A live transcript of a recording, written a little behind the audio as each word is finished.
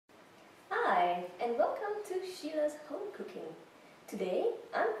and welcome to Sheila's Home Cooking. Today,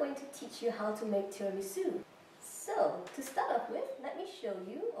 I'm going to teach you how to make tiramisu. So, to start off with, let me show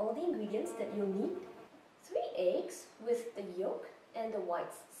you all the ingredients that you'll need. 3 eggs with the yolk and the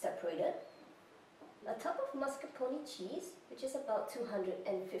whites separated. A tub of mascarpone cheese, which is about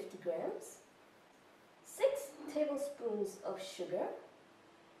 250 grams. 6 tablespoons of sugar.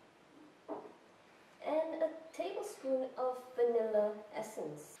 And a tablespoon of vanilla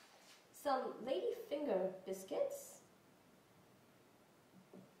essence. Some ladyfinger biscuits.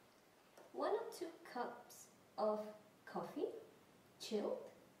 1 or 2 cups of coffee, chilled.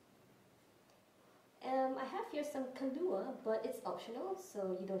 I have here some Kahlua, but it's optional,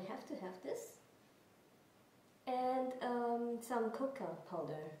 so you don't have to have this. And some cocoa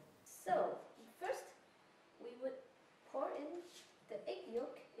powder. So, first we would pour in the egg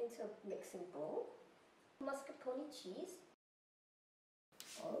yolk into a mixing bowl. Mascarpone cheese,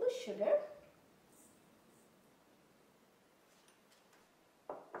 all the sugar,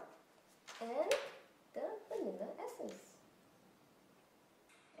 and the vanilla essence.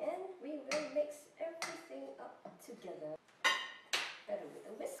 And we will mix everything up together. Better with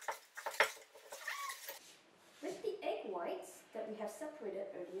a whisk. With the egg whites that we have separated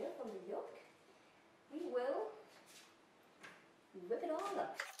earlier from the yolk, we will whip it all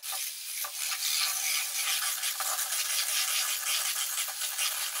up.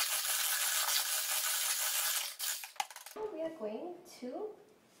 We are going to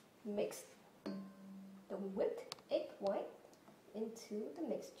mix the whipped egg white into the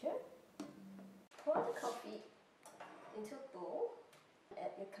mixture. Pour the coffee into a bowl.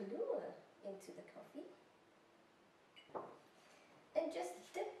 Add your Kahlua into the coffee. And just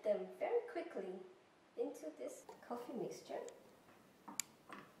dip them very quickly into this coffee mixture.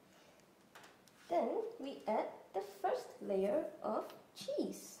 Then we add the first layer of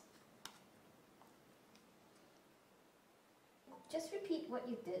cheese. Just repeat what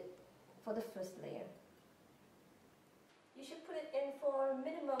you did for the first layer. You should put it in for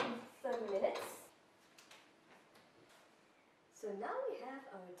minimum 30 minutes. So now we have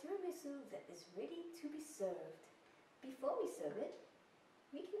our tiramisu that is ready to be served. Before we serve it,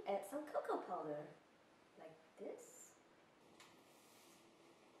 we can add some cocoa powder, like this.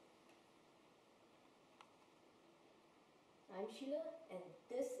 I'm Sheila, and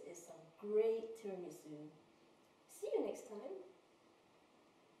this is some great tiramisu. See you next time.